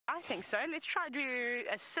think so. Let's try to do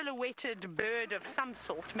a silhouetted bird of some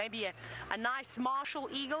sort. Maybe a nice martial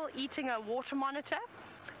eagle eating a water monitor.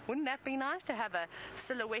 Wouldn't that be nice to have a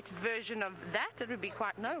silhouetted version of that? It would be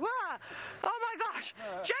quite no. Ah! Oh my gosh!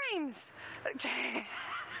 James!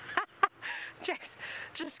 James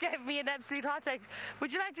just gave me an absolute heart attack.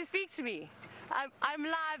 Would you like to speak to me? I'm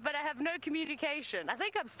live, but I have no communication. I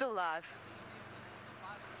think I'm still live.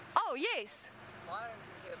 Oh, yes.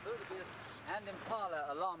 And Impala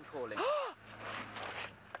alarm calling.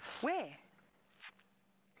 Where?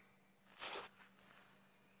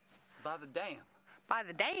 By the dam. By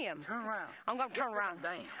the dam? Turn around. I'm going to turn around.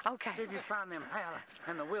 Dam. Okay. See if you find the Impala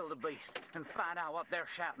and the wildebeest and find out what they're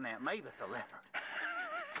shouting at. Maybe it's a leopard.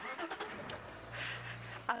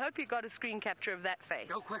 I hope you got a screen capture of that face.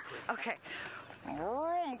 Go quickly. Okay.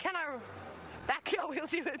 Can I... Back here, we'll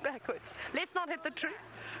do it backwards. Let's not hit the tree.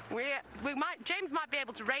 James might be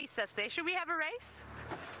able to race us there. Should we have a race?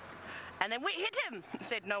 And then we hit him,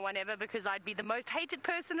 said no one ever, because I'd be the most hated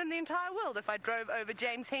person in the entire world if I drove over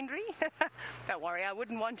James Henry. Don't worry, I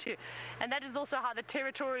wouldn't want to. And that is also how the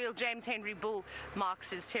territorial James Henry bull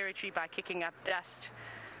marks his territory, by kicking up dust.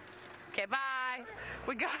 Okay, bye.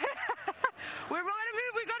 We're going to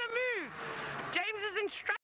move. We got to move. James is instructing.